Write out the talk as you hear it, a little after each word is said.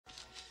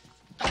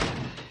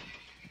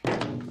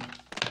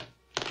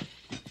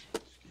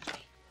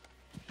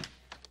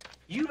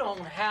don't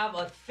have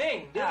a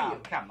thing, do Oh, you?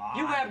 come on.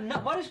 You have no...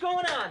 What is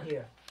going on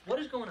here? What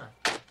is going on?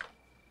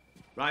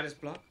 Writer's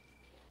block?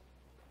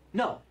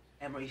 No,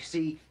 Emery,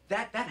 see,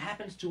 that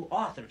happens to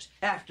authors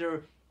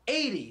after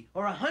 80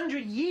 or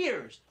 100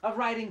 years of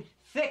writing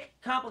thick,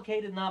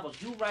 complicated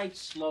novels. You write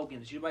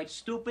slogans. You write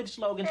stupid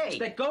slogans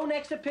that go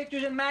next to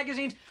pictures in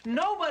magazines.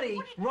 Nobody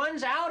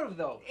runs out of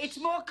those. It's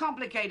more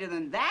complicated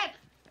than that.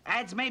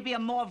 Ads may be a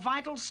more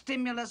vital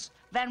stimulus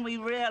than we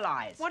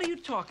realize. What are you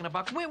talking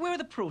about? Where are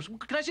the proofs?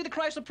 Can I see the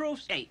Chrysler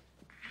proofs? Hey,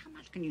 how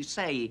much can you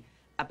say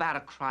about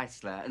a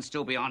Chrysler and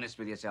still be honest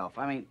with yourself?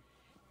 I mean,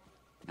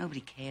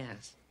 nobody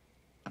cares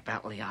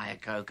about Lee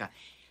Iacocca.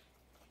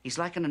 He's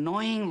like an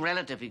annoying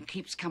relative who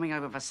keeps coming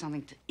over for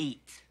something to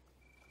eat.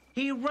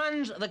 He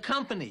runs the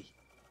company.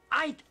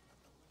 I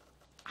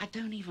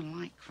don't even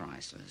like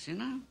Chryslers, you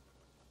know?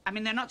 I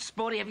mean, they're not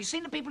sporty. Have you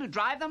seen the people who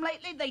drive them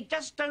lately? They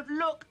just don't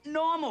look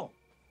normal.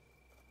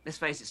 Let's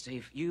face it,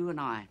 Steve, you and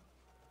I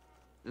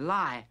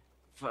lie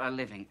for a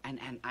living, and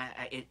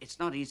it's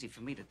not easy for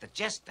me to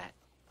digest that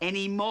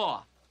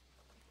anymore.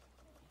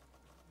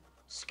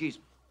 Excuse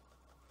me.